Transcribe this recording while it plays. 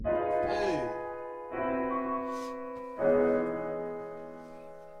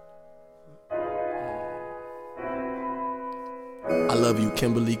love you,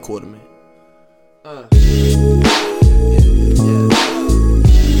 Kimberly Quarterman.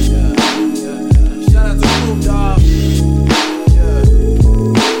 Shout out to Croup Dawg.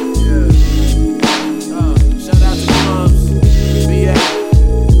 Shout out to Bluntz. BA.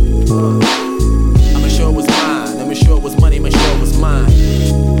 I'ma sure it was mine. I'ma sure it was money. I'ma sure it was mine.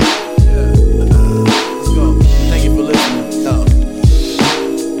 Let's go. Thank you for listening.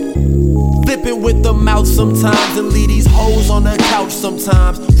 Flipping with the mouth sometimes and leave these hoes on the couch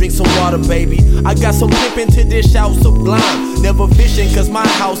sometimes. Drink some water, baby. I got some pimpin' to dish out sublime. Never fishing cause my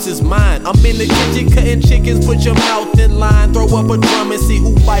house is mine. I'm in the kitchen cutting chickens, put your mouth in line. Throw up a drum and see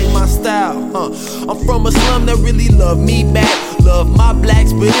who bite my style. I'm from a slum that really love me back. Love my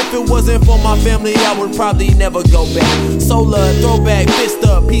blacks, but if it wasn't for my family, I would probably never go back. Solar, throwback, fist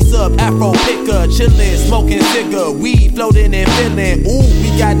up, piece up, afro picker, chillin', smoking cigar, weed floating and feeling. Ooh,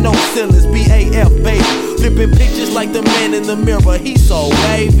 we got no ceilings, BAF, baby. Flipping pictures like the man in the mirror, he's so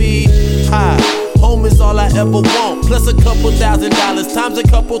wavy. Hi. Home is all I ever want, plus a couple $1,000 times a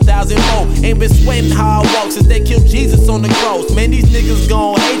couple thousand more. Ain't been sweating how I walk since they killed Jesus on the cross. Man, these niggas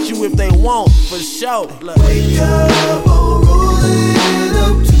gon' hate you if they want, for sure. Look. Wake up, I'm rolling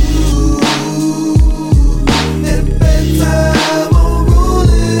up to at bedtime, I'm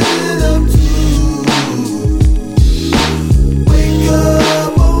rolling up to. Wake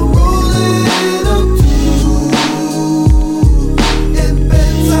up, I'm rolling up to at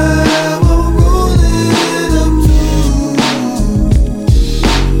bedtime, I'm rolling up to.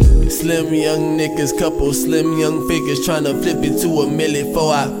 Slim young niggas, couple slim young figures tryna flip it to $1 million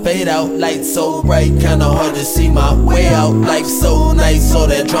before I fade out. Light so bright, kinda hard to see my way out. Life so nice, all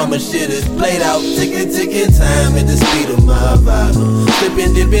that drama shit is played out. Ticking time at the speed of my vibe.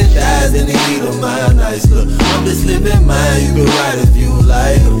 Flipping, dipping thighs in the heat of my nice look. I'm just living mine, you can ride if you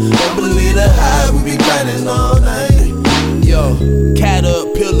like. Don't believe the hype, we be grinding all night. Yo,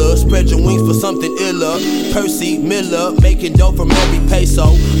 caterpillar, spread your wings for something iller. Percy Miller, making dough from every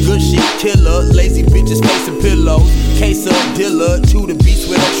peso. Good shit killer, lazy bitches facing pillows. Quesadilla, chew the beats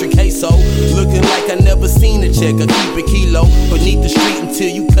with extra queso. Looking like I never seen a check, I keep a kilo beneath the street until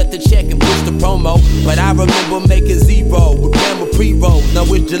you cut the check and push the promo. But I remember making zero with Bama pre-roll. Now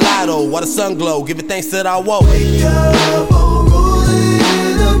it's gelato, while the sun glow, giving thanks that I woke. Wake up, I'm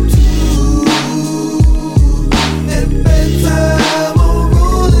rolling up to at bedtime, I'm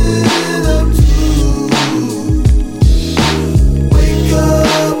rolling up to. Wake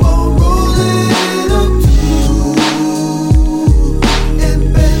up, I'm rolling up to at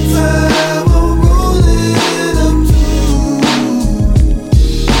bedtime, I'm rolling up to.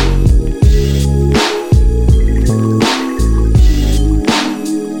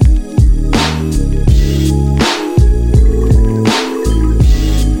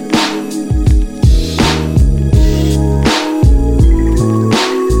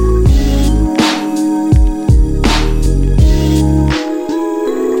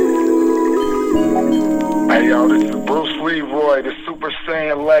 Hey yo, this is Bruce Leroy, the Super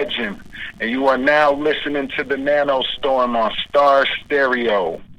Saiyan legend, and you are now listening to the Nano Storm on Star Stereo.